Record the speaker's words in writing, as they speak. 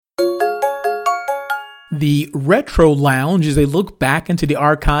The Retro Lounge is a look back into the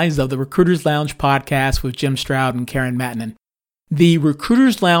archives of the Recruiters Lounge podcast with Jim Stroud and Karen Mattonen. The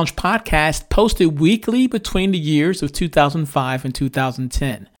Recruiters Lounge podcast posted weekly between the years of 2005 and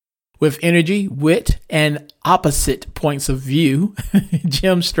 2010. With energy, wit, and opposite points of view,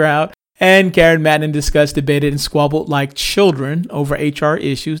 Jim Stroud and Karen Mattonen discussed, debated, and squabbled like children over HR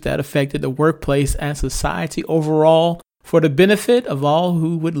issues that affected the workplace and society overall for the benefit of all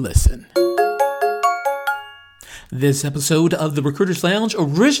who would listen. This episode of the Recruiters Lounge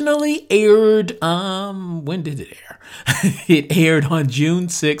originally aired, when did it air? It aired on June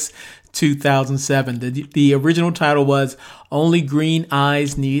 6, 2007. The original title was Only Green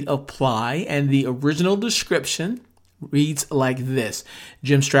Eyes Need Apply, and the original description reads like this.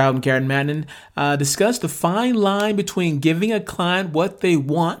 Jim Stroud and Karen Mattonen discussed the fine line between giving a client what they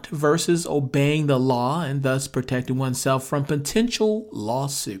want versus obeying the law and thus protecting oneself from potential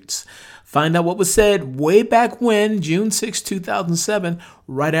lawsuits. Find out what was said way back when, June 6, 2007,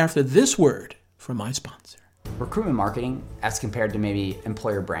 right after this word from my sponsor. Recruitment marketing, as compared to maybe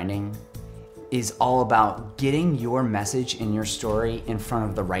employer branding, is all about getting your message and your story in front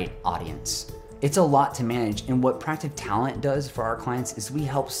of the right audience. It's a lot to manage, and what Proactive Talent does for our clients is we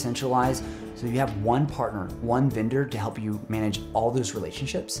help centralize so you have one partner, one vendor to help you manage all those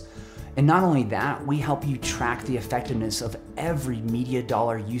relationships. And not only that, we help you track the effectiveness of every media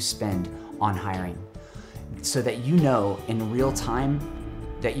dollar you spend on hiring so that you know in real time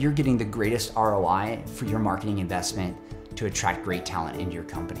that you're getting the greatest ROI for your marketing investment to attract great talent into your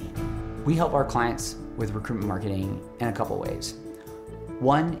company. We help our clients with recruitment marketing in a couple ways.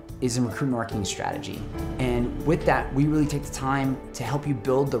 One is in recruitment marketing strategy. And with that, we really take the time to help you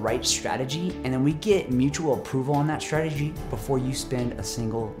build the right strategy, and then we get mutual approval on that strategy before you spend a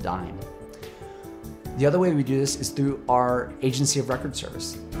single dime. The other way we do this is through our agency of record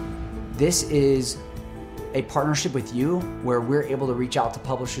service. This is a partnership with you where we're able to reach out to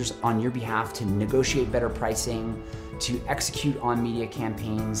publishers on your behalf to negotiate better pricing, to execute on media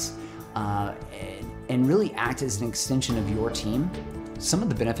campaigns, and really act as an extension of your team. Some of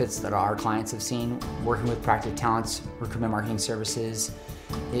the benefits that our clients have seen working with Proactive Talent's recruitment marketing services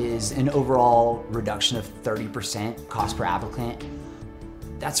is an overall reduction of 30% cost per applicant.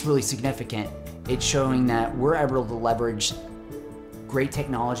 That's really significant. It's showing that we're able to leverage great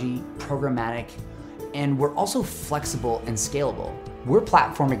technology, programmatic, and we're also flexible and scalable. We're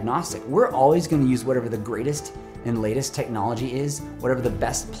platform agnostic. We're always going to use whatever the greatest and latest technology is, whatever the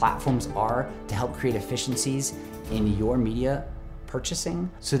best platforms are to help create efficiencies in your media purchasing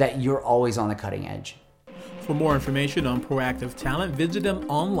so that you're always on the cutting edge. For more information on Proactive Talent, visit them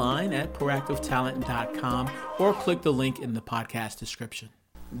online at proactivetalent.com or click the link in the podcast description.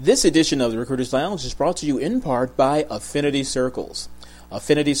 This edition of the Recruiters Lounge is brought to you in part by Affinity Circles.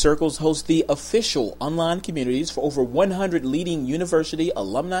 Affinity Circles hosts the official online communities for over 100 leading university,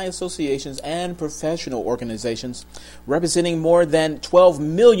 alumni associations, and professional organizations, representing more than 12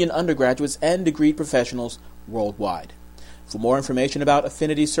 million undergraduates and degree professionals worldwide. For more information about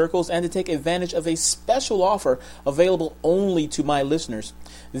Affinity Circles and to take advantage of a special offer available only to my listeners,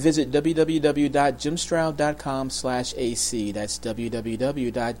 visit www.jimstroud.com/AC. That's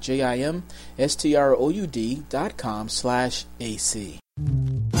www.jimstroud.com/AC.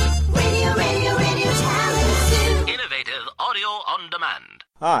 Radio talent. Innovative audio on demand.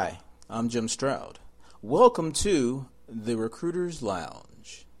 Hi, I'm Jim Stroud. Welcome to the Recruiters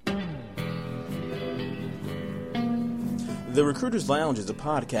Lounge. The Recruiters Lounge is a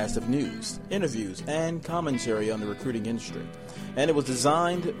podcast of news, interviews, and commentary on the recruiting industry, and it was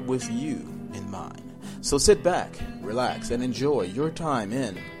designed with you in mind. So sit back, relax, and enjoy your time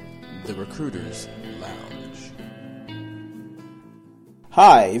in the Recruiters Lounge.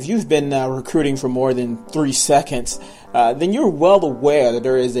 Hi, if you've been recruiting for more than 3 seconds, then you're well aware that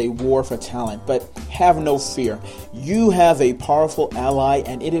there is a war for talent, but have no fear. You have a powerful ally,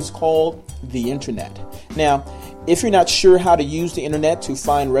 and it is called the Internet. Now, if you're not sure how to use the Internet to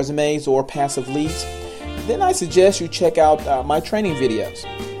find resumes or passive leads, then I suggest you check out my training videos.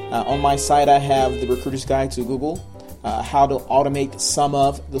 On my site, I have the Recruiter's Guide to Google, how to automate some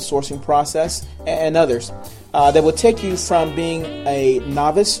of the sourcing process, and others that will take you from being a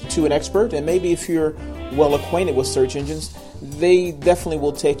novice to an expert. And maybe if you're well acquainted with search engines, they definitely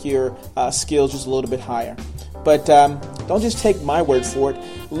will take your skills just a little bit higher. But don't just take my word for it.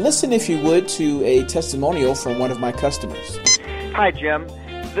 Listen, if you would, to a testimonial from one of my customers. Hi, Jim.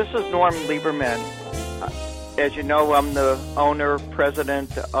 This is Norm Lieberman. As you know, I'm the owner,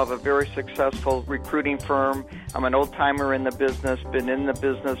 president of a very successful recruiting firm. I'm an old-timer in the business, been in the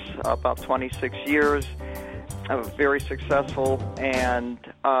business about 26 years. I'm very successful, and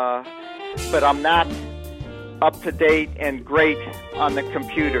but I'm not up to date and great on the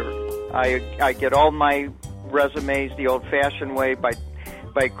computer. I get all my resumes the old-fashioned way by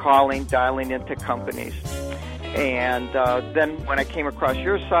dialing into companies. And then when I came across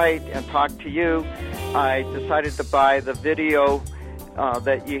your site and talked to you, I decided to buy the video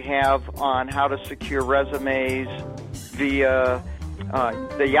that you have on how to secure resumes via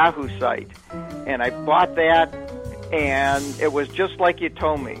the Yahoo site. And I bought that, and it was just like you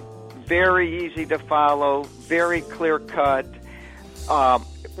told me. Very easy to follow, very clear-cut,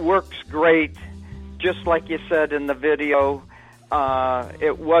 works great, just like you said in the video.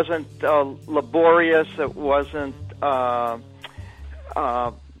 It wasn't laborious. It wasn't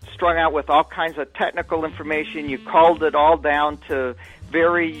strung out with all kinds of technical information. You culled it all down to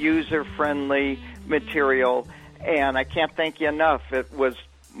very user-friendly material, and I can't thank you enough. It was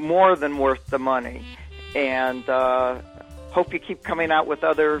more than worth the money, and hope you keep coming out with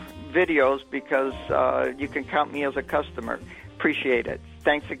other videos because you can count me as a customer. Appreciate it.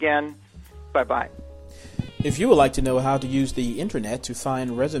 Thanks again. Bye-bye. If you would like to know how to use the internet to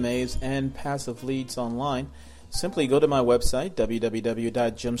find resumes and passive leads online, simply go to my website,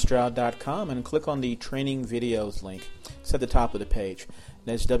 www.jimstroud.com, and click on the Training Videos link. It's at the top of the page.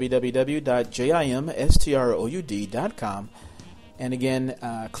 That's www.jimstroud.com. And again,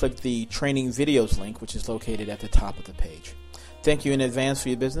 click the Training Videos link, which is located at the top of the page. Thank you in advance for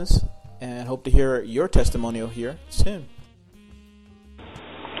your business, and hope to hear your testimonial here soon.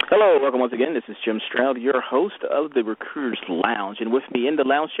 Hello, welcome once again. This is Jim Stroud, your host of the Recruiters Lounge. And with me in the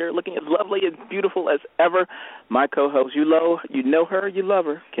lounge chair, looking as lovely and beautiful as ever, my co-host, you know her, you love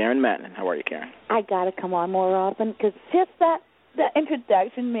her, Karen Mattonen. How are you, Karen? I got to come on more often because just that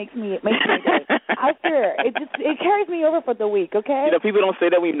introduction makes me day. I swear, it carries me over for the week, okay? You know, people don't say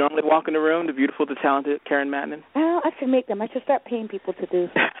that when you normally walk in the room, the beautiful, the talented Karen Mattonen. Well, I should make them. I should start paying people to do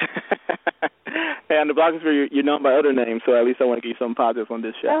so. Hey, on the blogosphere, you're known by other names, so at least I want to give you something positive on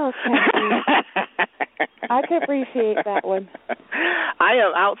this show. Oh, thank you. I can appreciate that one. I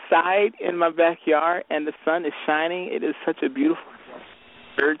am outside in my backyard, and the sun is shining. It is such a beautiful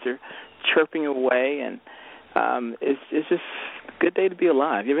birds are chirping away, and it's just a good day to be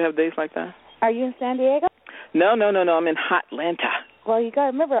alive. You ever have days like that? Are you in San Diego? No. I'm in hot Atlanta. Well, you got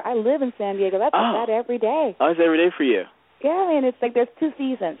to remember, I live in San Diego. That's like that every day. Oh, it's every day for you. Yeah, I mean, it's like there's two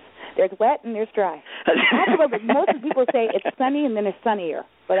seasons. There's wet and there's dry. Most of the people say it's sunny and then it's sunnier,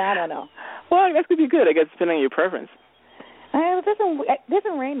 but I don't know. Well, that could be good, I guess, depending on your preference. It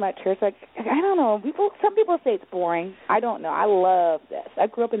doesn't rain much here. It's like, I don't know. Some people say it's boring. I don't know. I love this. I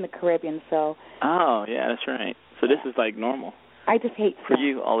grew up in the Caribbean, so. Oh, yeah, that's right. So this is like normal. I just hate snow. For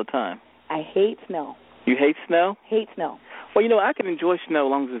you all the time. I hate snow. You hate snow? Hate snow. Well, you know, I can enjoy snow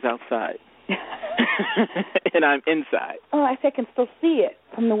as long as it's outside. And I'm inside. Oh, I can still see it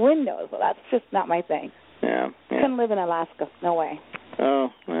from the windows. Well, that's just not my thing. Yeah. I couldn't live in Alaska. No way.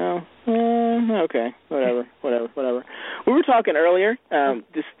 Oh, well, okay. Whatever. We were talking earlier,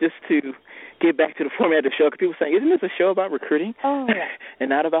 just to get back to the format of the show, because people say, isn't this a show about recruiting? Oh, yeah. And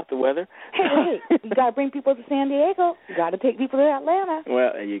not about the weather? Hey, you got to bring people to San Diego. You got to take people to Atlanta.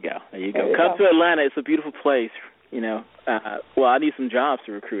 Well, there you go. Come to Atlanta. It's a beautiful place. You know, well, I need some jobs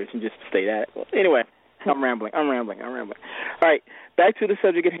to recruit and just stay at it. Well, anyway, I'm rambling. All right, back to the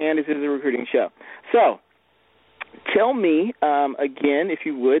subject at hand. This is a recruiting show. So, tell me, again, if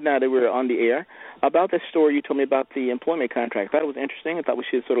you would, now that we're on the air, about that story you told me about the employment contract. I thought it was interesting. I thought we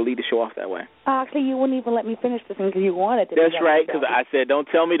should sort of lead the show off that way. Actually, you wouldn't even let me finish this because you wanted to. That's right, because I said, don't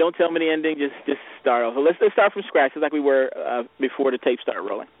tell me the ending, just start off. So let's start from scratch, just like we were before the tape started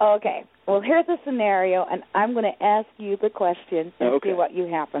rolling. Okay. Well, here's the scenario, and I'm going to ask you the question and see what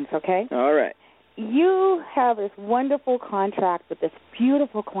happens, okay? All right. You have this wonderful contract with this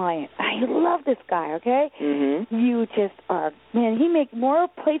beautiful client. I love this guy, okay? Mm-hmm. You just are, man, he makes more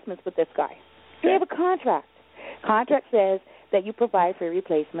placements with this guy. You have a contract. Contract says that you provide for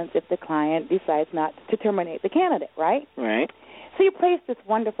replacements if the client decides not to terminate the candidate, right? Right. So you place this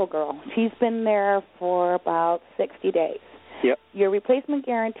wonderful girl. She's been there for about 60 days. Yep. Your replacement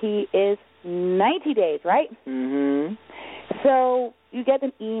guarantee is 90 days, right? Mm-hmm. So you get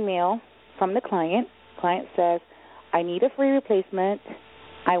an email from the client. Client says, I need a free replacement.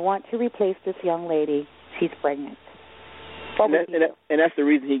 I want to replace this young lady. She's pregnant. And that's the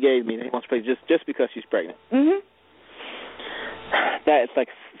reason he gave me. He wants to play just because she's pregnant. Mm-hmm. That's like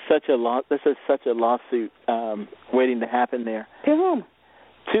such a lawsuit waiting to happen there. To whom?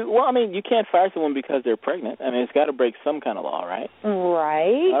 Well, I mean, you can't fire someone because they're pregnant. I mean, it's got to break some kind of law, right?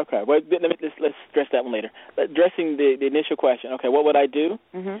 Right. Okay. Well, let's address that one later. Addressing the initial question. Okay, what would I do?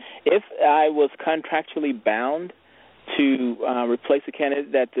 Mm-hmm. If I was contractually bound to replace a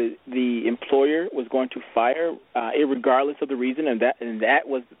candidate that the employer was going to fire, irregardless of the reason, and that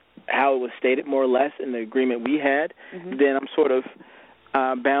was how it was stated more or less in the agreement we had, then I'm sort of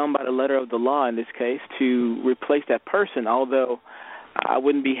bound by the letter of the law in this case to replace that person, although I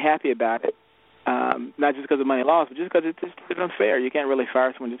wouldn't be happy about it, not just because of money lost, but just because it's unfair. You can't really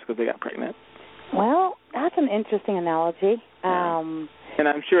fire someone just because they got pregnant. Well, that's an interesting analogy. And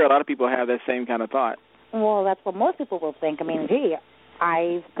I'm sure a lot of people have that same kind of thought. Well, that's what most people will think. I mean, gee,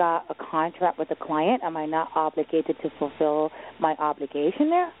 I've got a contract with a client. Am I not obligated to fulfill my obligation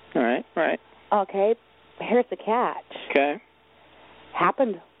there? Right. Okay, here's the catch. Okay.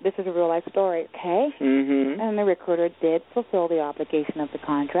 Happened. This is a real-life story, okay? Mm-hmm. And the recruiter did fulfill the obligation of the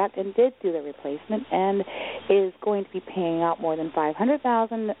contract and did do the replacement and is going to be paying out more than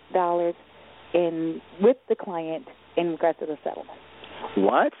 $500,000 with the client in regards to the settlement.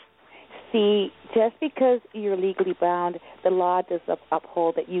 What? See, just because you're legally bound, the law does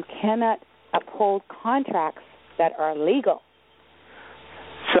uphold that you cannot uphold contracts that are legal.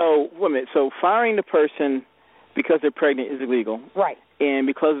 So, wait a minute. So firing the person because they're pregnant is illegal. Right. And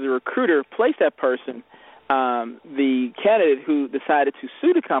because the recruiter placed that person, the candidate who decided to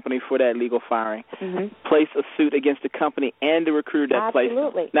sue the company for that legal firing placed a suit against the company and the recruiter that placed them.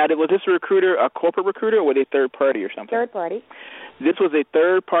 Absolutely. Now, was this recruiter a corporate recruiter or was it a third party or something? Third party. This was a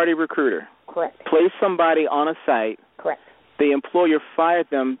third-party recruiter. Correct. Placed somebody on a site. Correct. The employer fired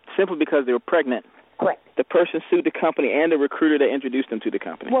them simply because they were pregnant. Correct. The person sued the company and the recruiter that introduced them to the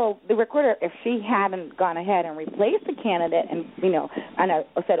company. Well, the recruiter, if she hadn't gone ahead and replaced the candidate and, and I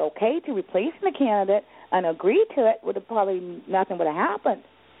said okay to replacing the candidate and agreed to it, nothing would have happened.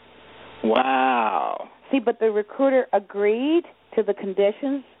 Wow. See, but the recruiter agreed to the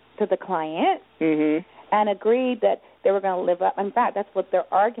conditions to the client and agreed that they were going to live up. In fact, that's what their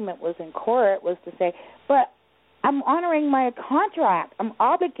argument was in court, was to say, but I'm honoring my contract. I'm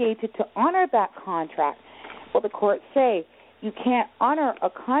obligated to honor that contract. Well, the courts say you can't honor a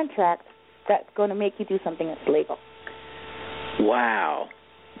contract that's going to make you do something that's legal. Wow.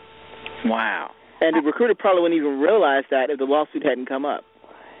 And the recruiter probably wouldn't even realize that if the lawsuit hadn't come up.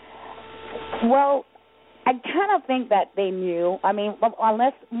 Well, I kind of think that they knew. I mean,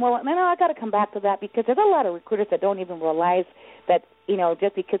 I got to come back to that because there's a lot of recruiters that don't even realize that,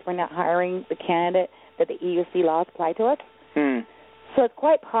 just because we're not hiring the candidate, that the EUC laws apply to us. So it's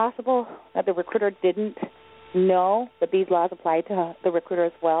quite possible that the recruiter didn't know that these laws apply to the recruiter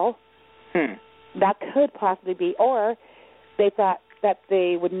as well. That could possibly be, or they thought that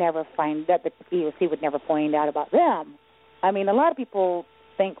they would never find, that the EUC would never find out about them. I mean, a lot of people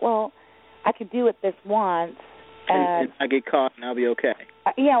think, well, I could do it this once. And I get caught and I'll be okay.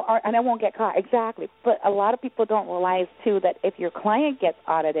 And I won't get caught, exactly. But a lot of people don't realize, too, that if your client gets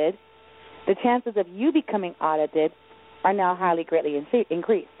audited, the chances of you becoming audited are now greatly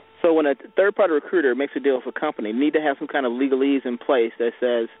increased. So when a third-party recruiter makes a deal with a company, need to have some kind of legalese in place that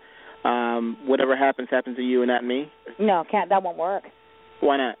says whatever happens to you and not me? No, that won't work.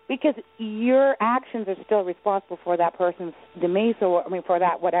 Why not? Because your actions are still responsible for that person's demise, for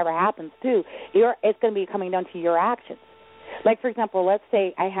that whatever happens too. It's going to be coming down to your actions. Like, for example, let's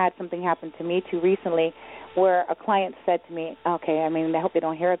say I had something happen to me too recently where a client said to me, okay, I mean, I hope they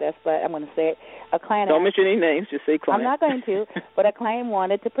don't hear this, but I'm going to say it. Don't mention any names, just say client. I'm not going to, but a client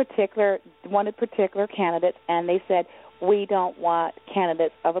wanted particular candidates, and they said, we don't want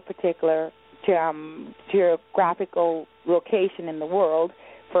candidates of a particular geographical location in the world,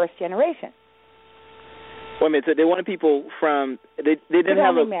 first generation. Wait a minute, so they wanted people from, they didn't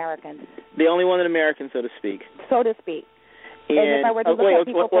have Americans. They only wanted Americans, so to speak. So to speak. And if I were to look at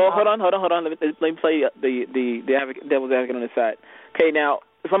people hold on. Let me play the devil's advocate on this side. Okay, now,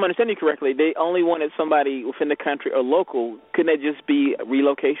 if I'm understanding you correctly, they only wanted somebody within the country or local. Couldn't it just be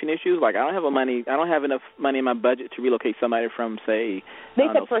relocation issues? Like, I don't have enough money in my budget to relocate somebody from, say, they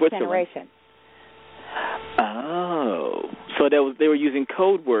said first Switzerland. Generation. Oh, so they were using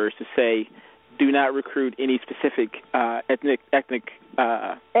code words to say, do not recruit any specific ethnic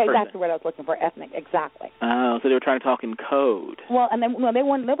exactly what I was looking for, ethnic, exactly. Oh, so they were trying to talk in code. Well, and then they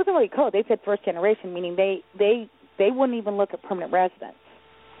wasn't really code. They said first generation, meaning they wouldn't even look at permanent residents.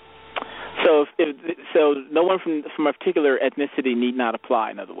 So no one from a particular ethnicity need not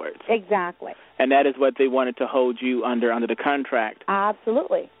apply, in other words. Exactly. And that is what they wanted to hold you under the contract.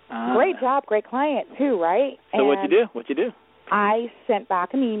 Absolutely. Great job, great client too, right? So what'd you do? I sent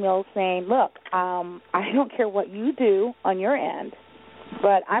back an email saying, look, I don't care what you do on your end,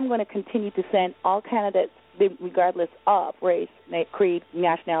 but I'm going to continue to send all candidates, regardless of race, creed,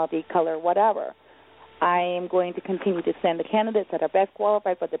 nationality, color, whatever. I am going to continue to send the candidates that are best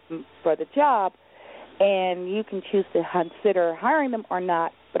qualified for the job, and you can choose to consider hiring them or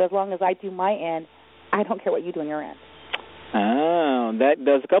not, but as long as I do my end, I don't care what you do on your end. Oh, that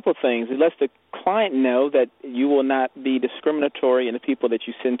does a couple of things. It lets the client know that you will not be discriminatory in the people that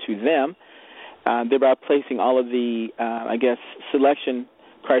you send to them, thereby placing all of the, selection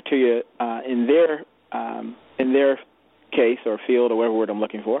criteria in their case or field or whatever word I'm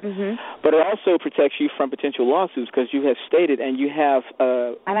looking for. Mm-hmm. But it also protects you from potential lawsuits because you have stated and you have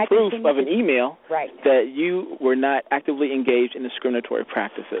proof of an email that you were not actively engaged in discriminatory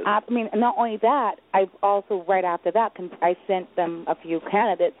practices. I mean, not only that, I've also, right after that, I sent them a few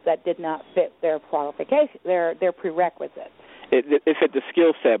candidates that did not fit their qualifications, their prerequisites. It fit the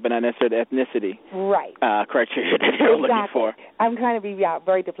skill set, but not necessarily the ethnicity criteria that they were looking for. I'm trying to be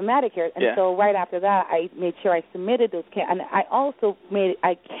very diplomatic here, and so right after that, I made sure I submitted those. And I also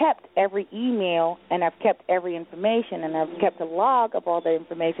I kept every email, and I've kept every information, and I've kept a log of all the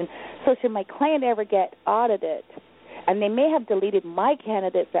information. So should my client ever get audited, and they may have deleted my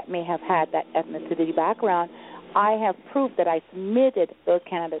candidates that may have had that ethnicity background, I have proof that I submitted those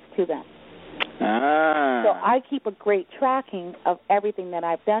candidates to them. So I keep a great tracking of everything that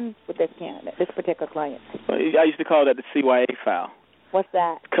I've done with this candidate, this particular client. Well, I used to call that the CYA file. What's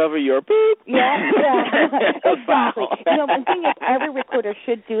that? Cover your boop. Yeah. Exactly. The thing is, every recruiter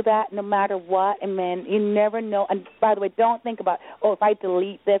should do that no matter what, and man, you never know. And by the way, don't think about, if I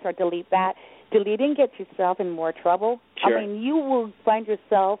delete this or delete that. Deleting gets yourself in more trouble. Sure. I mean, you will find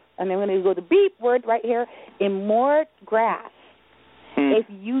yourself, and I'm going to go the beep word right here, in more grass if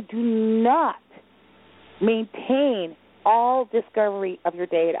you do not maintain all discovery of your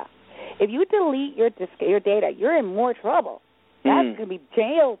data. If you delete your data, you're in more trouble. That's going to be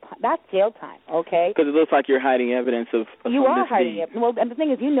jail. That's jail time, okay? Because it looks like you're hiding evidence of you are hiding it. Well, and the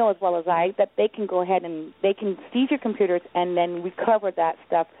thing is, you know as well as I that they can go ahead and they can seize your computers and then recover that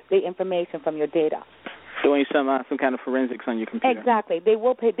stuff, the information from your data. So when you some kind of forensics on your computer. Exactly. They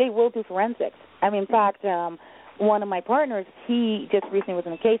will do forensics. I mean, in fact, one of my partners, he just recently was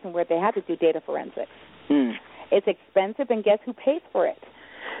in a case where they had to do data forensics. It's expensive, and guess who pays for it?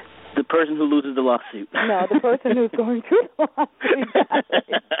 The person who loses the lawsuit. No, the person who's going through the lawsuit.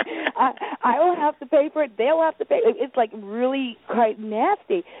 I will have to pay for it. They'll have to pay. It's like really quite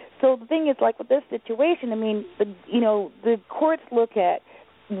nasty. So the thing is, like with this situation, I mean, the courts look at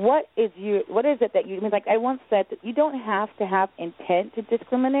what is it that you I mean. Like I once said that you don't have to have intent to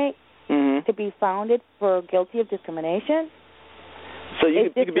discriminate to be founded for guilty of discrimination. So you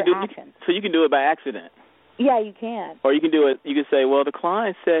can do it by accident. Yeah, you can. Or you can do it. You can say, well, the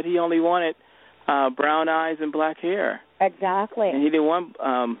client said he only wanted brown eyes and black hair. Exactly. And he didn't want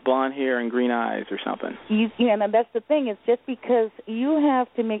blonde hair and green eyes or something. And that's the thing. Is just because you have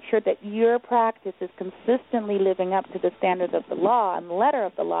to make sure that your practice is consistently living up to the standards of the law and the letter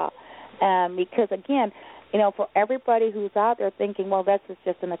of the law. Because again, for everybody who's out there thinking, well, that's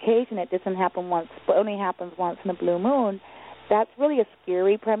just an occasion. It doesn't happen once, but only happens once in a blue moon. That's really a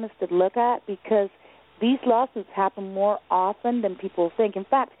scary premise to look at because these lawsuits happen more often than people think. In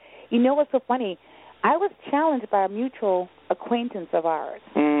fact, you know what's so funny? I was challenged by a mutual acquaintance of ours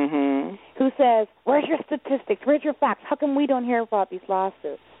who says, where's your statistics? Where's your facts? How come we don't hear about these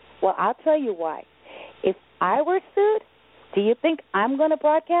lawsuits? Well, I'll tell you why. If I were sued, do you think I'm going to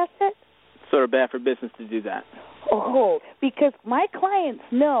broadcast it? Sort of bad for business to do that. Oh, because my clients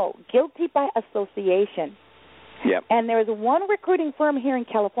know guilty by association. Yep. And there's one recruiting firm here in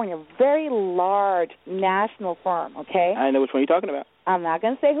California, a very large national firm, okay? I know which one you're talking about. I'm not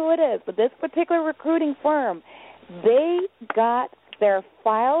going to say who it is, but this particular recruiting firm, they got their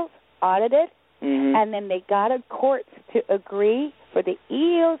files audited, and then they got a court to agree for the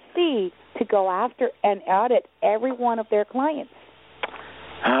EEOC to go after and audit every one of their clients.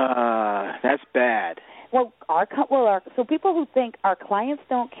 That's bad. Well, so people who think our clients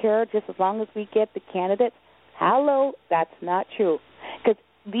don't care just as long as we get the candidates, hello, that's not true. Because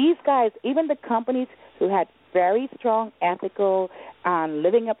these guys, even the companies who had very strong ethical,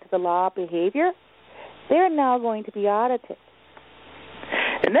 living up to the law behavior, they're now going to be audited.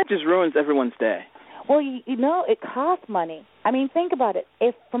 And that just ruins everyone's day. Well, it costs money. I mean, think about it.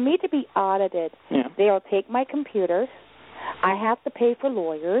 If for me to be audited, they'll take my computers. I have to pay for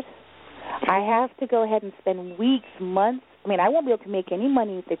lawyers. I have to go ahead and spend weeks, months. I mean, I won't be able to make any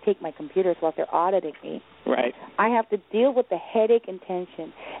money if they take my computers while they're auditing me. Right. I have to deal with the headache and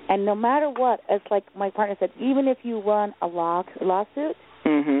tension. And no matter what, it's like my partner said, even if you run a lawsuit,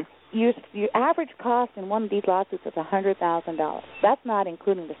 your average cost in one of these lawsuits is $100,000. That's not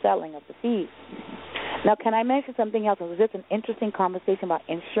including the settling of the fees. Now, can I mention something else? Was this an interesting conversation about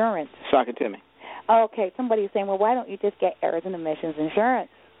insurance? Talk it to me. Okay, somebody's saying, well, why don't you just get errors and omissions insurance?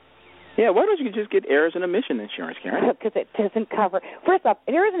 Yeah, why don't you just get errors and omission insurance, Karen? Because it doesn't cover. First off,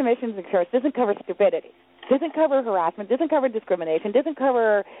 errors and omissions insurance doesn't cover stupidity, doesn't cover harassment, doesn't cover discrimination, doesn't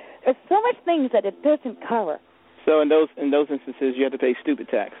cover. There's so much things that it doesn't cover. So in those instances, you have to pay stupid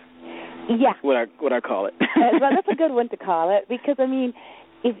tax. Yeah. What I call it. Well, that's a good one to call it, because I mean,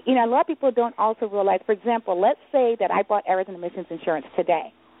 if, you know, a lot of people don't also realize. For example, let's say that I bought errors and omissions insurance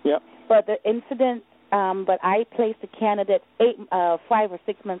today. Yep. But the incident. But I placed a candidate 5 or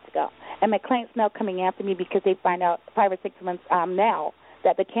 6 months ago, and my client's now coming after me because they find out 5 or 6 months now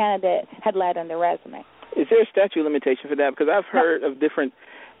that the candidate had lied on their resume. Is there a statute of limitation for that? Because I've heard of different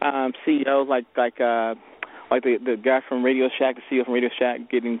CEOs, like the guy from Radio Shack, the CEO from Radio Shack,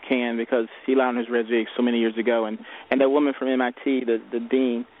 getting canned because he lied on his resume so many years ago, and that woman from MIT, the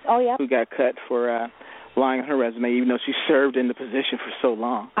dean, who got cut for lying on her resume, even though she served in the position for so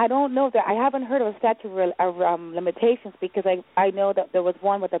long. I don't know that. I haven't heard of a statute of limitations, because I know that there was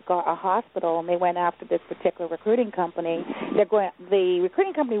one with a hospital, and they went after this particular recruiting company. The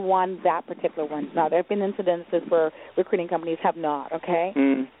recruiting company won that particular one. Now, there have been incidences where recruiting companies have not. Okay,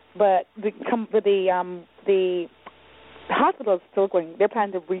 but the hospital is still going. They're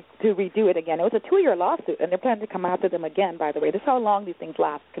planning to redo it again. It was a 2-year lawsuit, and they're planning to come after them again, by the way. This is how long these things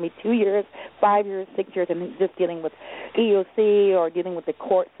last. It can be 2 years, 5 years, 6 years, and just dealing with EOC or dealing with the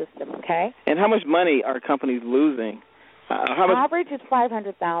court system, okay? And how much money are companies losing? Average is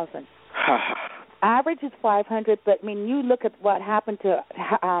 $500,000. Average is $500,000, but I mean, you look at what happened to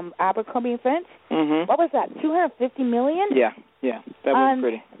Abercrombie and Fitch. Mm-hmm. What was that? $250 million. Yeah, that was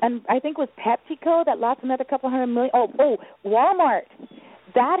pretty. And I think it was PepsiCo that lost another couple $100 million. Oh, Walmart.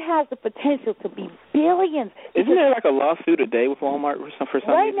 That has the potential to be billions. Isn't there like a lawsuit a day with Walmart for some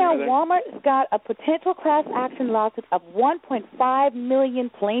right reason? Right now, Walmart's got a potential class action lawsuit of 1.5 million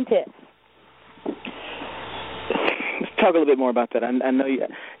plaintiffs. Talk a little bit more about that. I know you,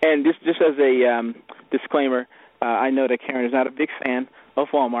 and just as a disclaimer, I know that Karen is not a big fan of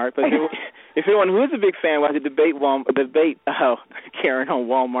Walmart, but if anyone who is a big fan wants to debate Karen on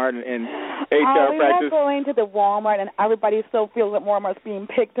Walmart and HR practice. We won't go into the Walmart, and everybody still feels that Walmart's being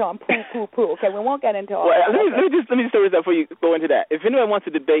picked on. Poo. Okay, we won't get into all that. Let me just start with that before you go into that. If anyone wants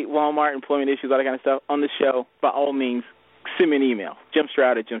to debate Walmart, employment issues, all that kind of stuff on the show, by all means, send me an email,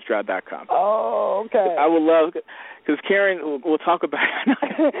 jimstroud@jimstroud.com. Oh, okay. I would love, because Karen will talk about it.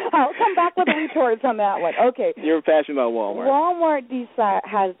 I'll come back with the retorts on that one. Okay. You're passionate about Walmart. Walmart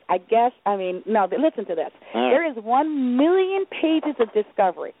has, listen to this. All right. There is 1 million pages of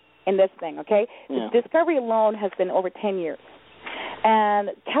discovery in this thing, okay? Yeah. The discovery alone has been over 10 years. And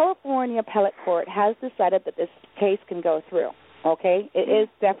California Appellate Court has decided that this case can go through. Okay, it is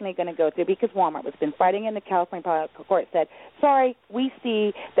definitely going to go through, because Walmart has been fighting in the California Appellate Court, said, sorry, we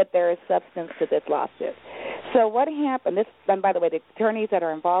see that there is substance to this lawsuit. So what happened, and by the way, the attorneys that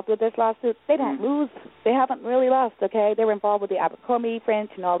are involved with this lawsuit, they don't lose. They haven't really lost, okay? They were involved with the Abercrombie,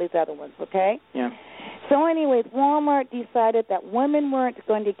 French, and all these other ones, okay? Yeah. So anyways, Walmart decided that women weren't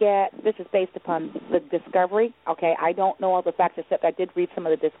going to get, this is based upon the discovery, okay? I don't know all the facts, except I did read some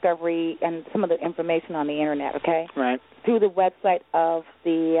of the discovery and some of the information on the Internet, okay? Right. Through the website of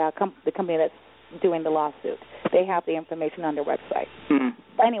the company that's doing the lawsuit. They have the information on their website.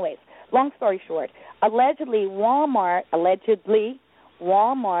 Mm-hmm. Anyways, long story short, allegedly Walmart. Thank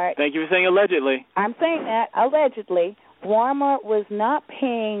you for saying allegedly. I'm saying that, allegedly, Walmart was not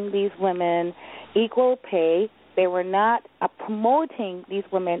paying these women equal pay. They were not promoting these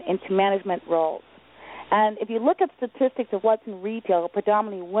women into management roles. And if you look at statistics of what's in retail,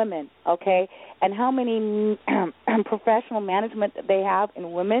 predominantly women, okay, and how many professional management they have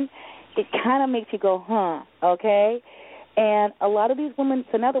in women, it kind of makes you go, okay? And a lot of these women,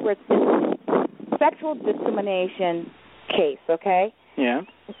 so in other words, it's a sexual discrimination case, okay? Yeah.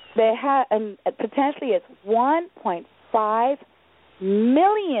 They have, and potentially it's 1.5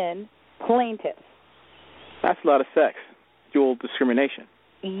 million plaintiffs. That's a lot of sex, dual discrimination.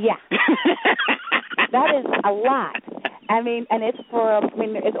 Yeah. That is a lot. I mean, and it's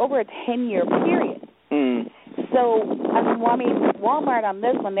it's over a 10-year period. Mm. So, Walmart on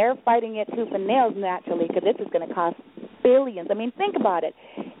this one, they're fighting it tooth and nails naturally, because this is going to cost billions. I mean, think about it.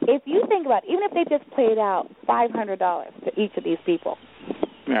 If you think about it, even if they just paid out $500 to each of these people.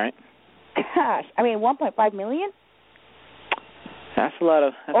 Right. Gosh, I mean, 1.5 million? That's a lot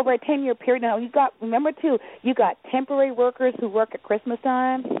of... Over a 10-year period. Now, you got temporary workers who work at Christmas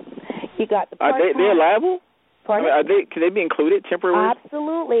time. You got the part-time. Are they liable? Pardon? I mean, can they be included, temporary workers?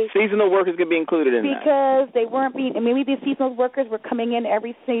 Absolutely. Seasonal workers can be included in that. Because they weren't maybe these seasonal workers were coming in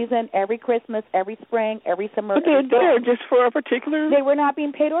every season, every Christmas, every spring, every summer. But they're there just for a particular... They were not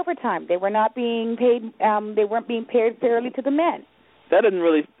being paid overtime. They were not being paid, they weren't being paid fairly to the men. That doesn't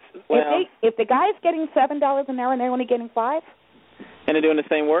really if the guy's getting $7 an hour and they're only getting $5, and they're doing the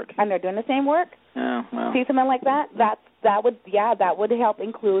same work, oh, well. See something like that? That would help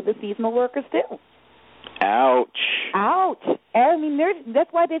include the seasonal workers too. Ouch. I mean,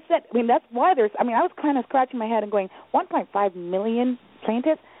 that's why they said. I mean, that's why there's. I mean, I was kind of scratching my head and going, 1.5 million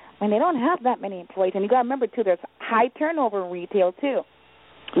plaintiffs. I mean, they don't have that many employees, and you got to remember too. There's high turnover in retail too.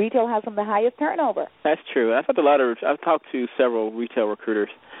 Retail has some of the highest turnover. That's true. I've talked to several retail recruiters,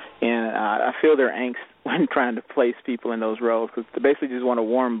 and I feel their angst when trying to place people in those roles because they basically just want a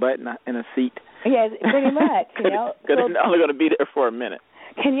warm butt in a seat. Yeah, pretty much. Because they're only going to be there for a minute.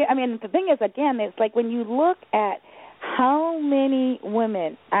 I mean, the thing is, again, it's like when you look at how many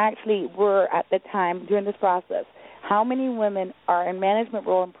women actually were at the time during this process, how many women are in management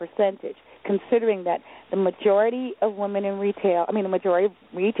role in percentage, considering that the majority of women in retail, the majority of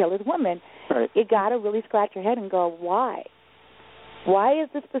retail is women, right. You got to really scratch your head and go, why? Why is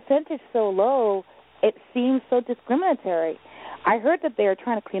this percentage so low? It seems so discriminatory. I heard that they are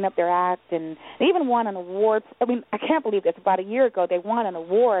trying to clean up their act, and they even won an award. I mean, I can't believe this. About a year ago, they won an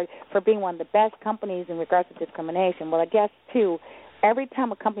award for being one of the best companies in regards to discrimination. Well, I guess, too, every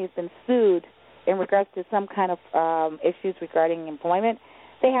time a company has been sued in regards to some kind of issues regarding employment,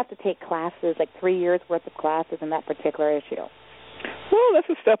 they have to take classes, like 3 years' worth of classes in that particular issue. Well, that's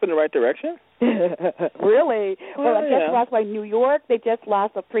a step in the right direction. Really? Well, I guess that's why New York, they just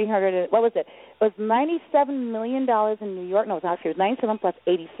lost a what was it? It was $97 million in New York. No, it was 97 plus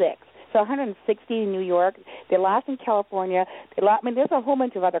 86. So 160 in New York. They lost in California. There's a whole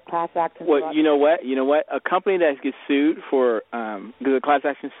bunch of other class actions. Well, you know what? A company that gets sued for does a class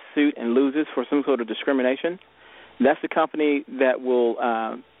action suit and loses for some sort of discrimination, that's the company that will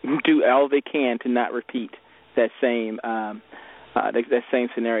do all they can to not repeat that same that same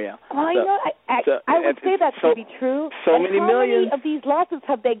scenario. Well, I would say that to be true. So many millions. How many of these lawsuits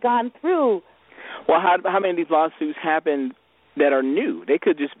have they gone through? Well, how many of these lawsuits happen that are new? They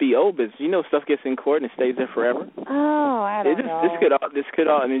could just be old business. Stuff gets in court and it stays there forever. Oh, I don't know. This could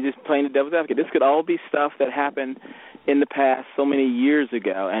all. Just playing the devil's advocate. This could all be stuff that happened in the past so many years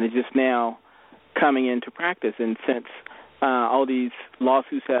ago, and it's just now coming into practice. And since all these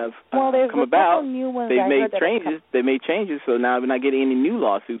lawsuits have come about, They made changes, so now we're not getting any new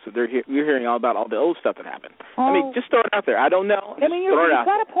lawsuits. So we're hearing all about all the old stuff that happened. Just throw it out there. I don't know.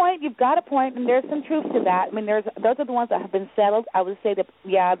 You've got a point, and there's some truth to that. Those are the ones that have been settled. I would say that,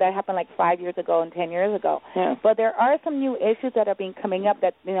 that happened like 5 years ago and 10 years ago. Yeah. But there are some new issues that are coming up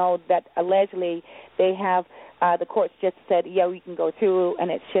that, that allegedly they have. The courts just said, we can go through,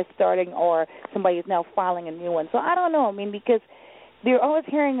 and it's just starting, or somebody is now filing a new one. So I don't know. Because they're always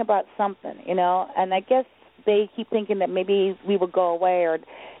hearing about something, and I guess they keep thinking that maybe we will go away. Or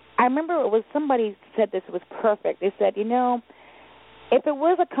I remember it was somebody said this was perfect. They said, if it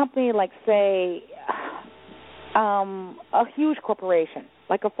was a company like, say, a huge corporation,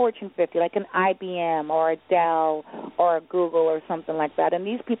 like a Fortune 50, like an IBM or a Dell or a Google or something like that, and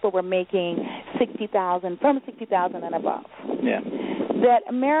these people were making from $60,000 and above. Yeah. That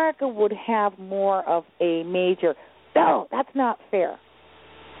America would have more of a major. No, that's not fair.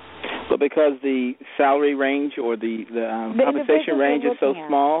 But because the salary range or the compensation range is so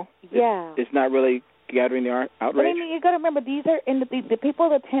small, it's not really gathering the outrage. You got to remember, these are the people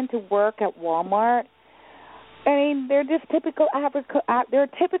that tend to work at Walmart. They're just typical average. They're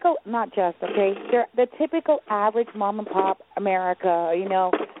typical, not just They're the typical average mom and pop America.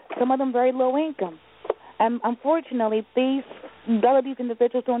 Some of them very low income, and unfortunately, a lot of these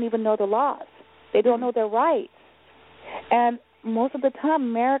individuals don't even know the laws. They don't know their rights, and most of the time,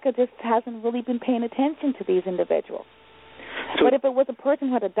 America just hasn't really been paying attention to these individuals. But if it was a person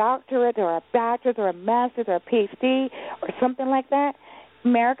who had a doctorate or a bachelor's or a master's or a PhD or something like that,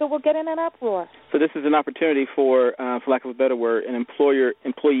 America will get in an uproar. So this is an opportunity for lack of a better word, an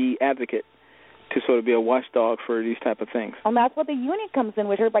employee advocate to sort of be a watchdog for these type of things. And that's where the union comes in,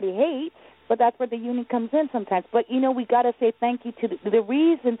 which everybody hates, but that's where the union comes in sometimes. But, we got to say thank you to the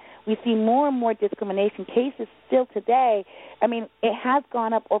reason we see more and more discrimination cases still today. It has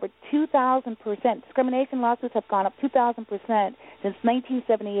gone up over 2,000%. Discrimination lawsuits have gone up 2,000% since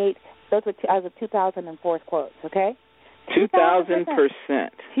 1978. Those were as of 2004 quotes, okay? 2,000%.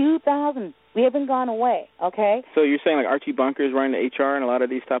 2,000. We haven't gone away, okay? So you're saying like Archie Bunker is running the HR in a lot of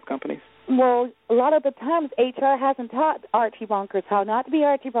these top companies? Well, a lot of the times HR hasn't taught Archie Bunkers how not to be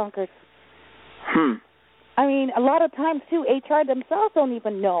Archie Bunkers. A lot of times, too, HR themselves don't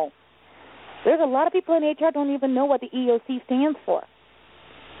even know. There's a lot of people in HR don't even know what the EOC stands for.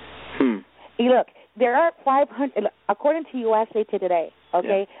 Look, there are 500, according to USA Today,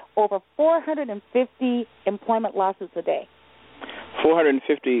 over 450 employment lawsuits a day.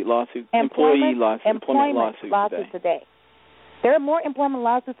 450 lawsuits, employment lawsuits today. There are more employment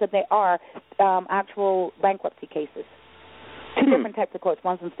lawsuits than there are actual bankruptcy cases. Two different types of courts,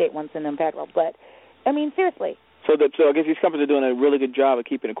 one's in state, one's in federal. But, I mean, seriously. So I guess these companies are doing a really good job of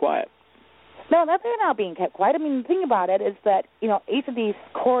keeping it quiet. No, they're not being kept quiet. I mean, the thing about it is that, each of these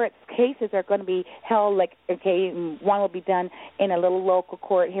court cases are going to be held, one will be done in a little local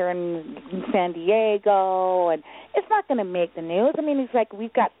court here in San Diego, and it's not going to make the news. I mean, it's like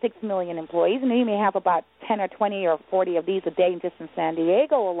we've got 6 million employees, and you may have about 10 or 20 or 40 of these a day just in San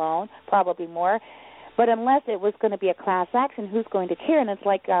Diego alone, probably more. But unless it was going to be a class action, who's going to care? And it's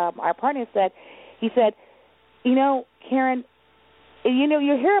like our partner said, he said, Karen,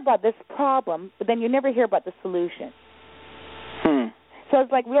 you hear about this problem, but then you never hear about the solution. So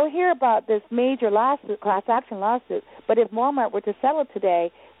it's like we'll hear about this major lawsuit, class action lawsuit, but if Walmart were to settle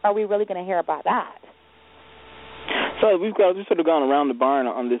today, are we really going to hear about that? So we've sort of gone around the barn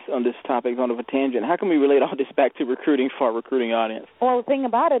on this topic, on a tangent. How can we relate all this back to recruiting for our recruiting audience? Well, the thing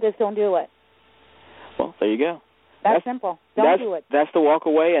about it is don't do it. Well, there you go. That's simple. Don't do it. That's the walk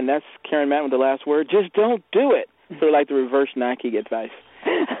away, and that's Karen Mattonen with the last word. Just don't do it. Sort of like the reverse Nike advice.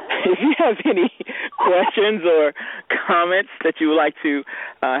 If you have any questions or comments that you would like to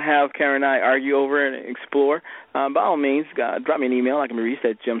have Karen and I argue over and explore, by all means, drop me an email. I can be reached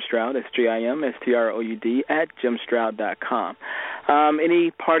at Jim Stroud, that's JimStroud, @JimStroud.com.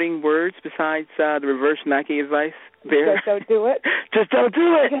 Any parting words besides the reverse Nike advice there? Just don't do it. Just don't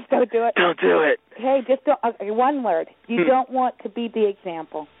do it. Just don't do it. Don't do it. Hey, just don't. One word. You don't want to be the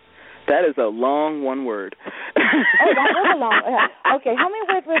example. That is a long one word. Oh, that was a long. Okay, how many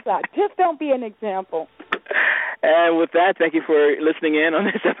words was that? Just don't be an example. And with that, thank you for listening in on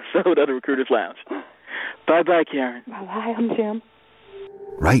this episode of the Recruiters Lounge. Bye-bye, Karen. Bye-bye, I'm Jim.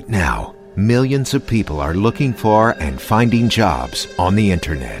 Right now, millions of people are looking for and finding jobs on the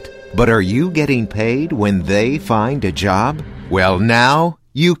Internet. But are you getting paid when they find a job? Well, now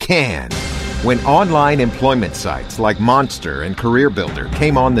you can. When online employment sites like Monster and CareerBuilder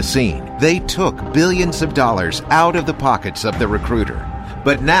came on the scene, they took billions of dollars out of the pockets of the recruiter.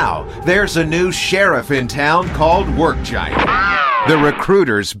 But now, there's a new sheriff in town called WorkGiant, the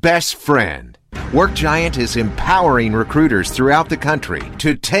recruiter's best friend. WorkGiant is empowering recruiters throughout the country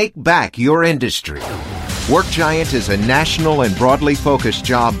to take back your industry. WorkGiant is a national and broadly focused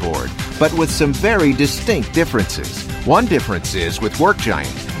job board, but with some very distinct differences. One difference is, with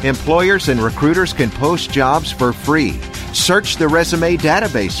WorkGiant, employers and recruiters can post jobs for free, search the resume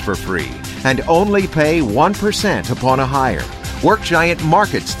database for free, and only pay 1% upon a hire. WorkGiant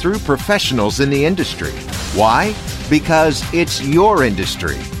markets through professionals in the industry. Why? Because it's your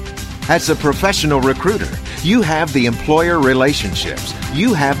industry. As a professional recruiter, you have the employer relationships.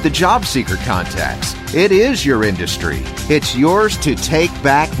 You have the job seeker contacts. It is your industry. It's yours to take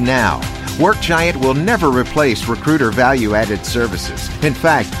back now. WorkGiant will never replace recruiter value-added services. In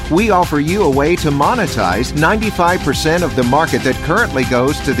fact, we offer you a way to monetize 95% of the market that currently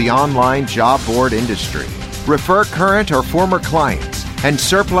goes to the online job board industry. Refer current or former clients and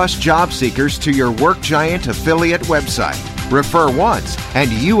surplus job seekers to your WorkGiant affiliate website. Refer once, and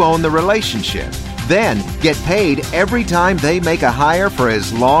you own the relationship. Then get paid every time they make a hire for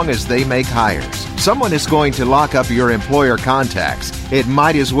as long as they make hires. Someone is going to lock up your employer contacts. It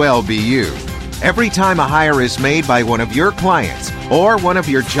might as well be you. Every time a hire is made by one of your clients or one of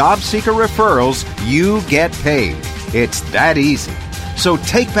your job seeker referrals, you get paid. It's that easy. So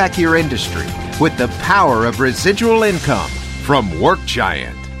take back your industry with the power of residual income from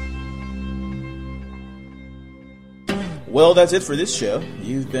WorkGiant. Well, that's it for this show.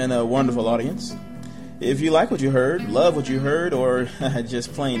 You've been a wonderful audience. If you like what you heard, love what you heard, or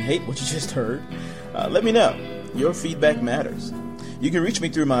just plain hate what you just heard, let me know. Your feedback matters. You can reach me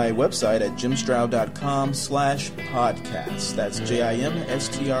through my website at jimstroud.com/podcast. That's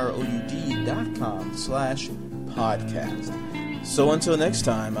JimStroud.com/podcast. So until next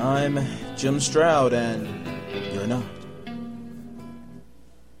time, I'm Jim Stroud, and you're not.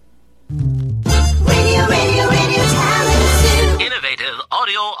 Radio talent. Innovative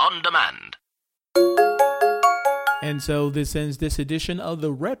audio on demand. And so this ends this edition of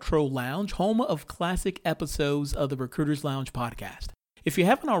the Retro Lounge, home of classic episodes of the Recruiters Lounge podcast. If you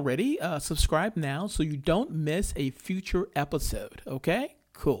haven't already, subscribe now so you don't miss a future episode. Okay?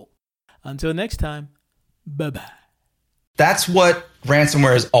 Cool. Until next time, bye-bye. That's what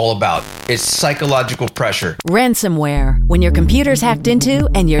ransomware is all about. It's psychological pressure. Ransomware, when your computer's hacked into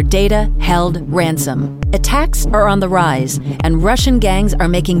and your data held ransom. Attacks are on the rise, and Russian gangs are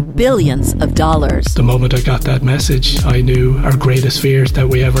making billions of dollars. The moment I got that message, I knew our greatest fears that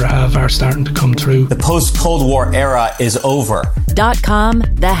we ever have are starting to come true. The post-Cold War era is over. .com,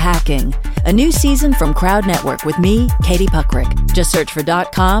 The Hacking. A new season from Crowd Network with me, Katie Puckrick. Just search for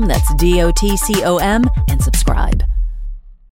 .com, that's DOTCOM, and subscribe.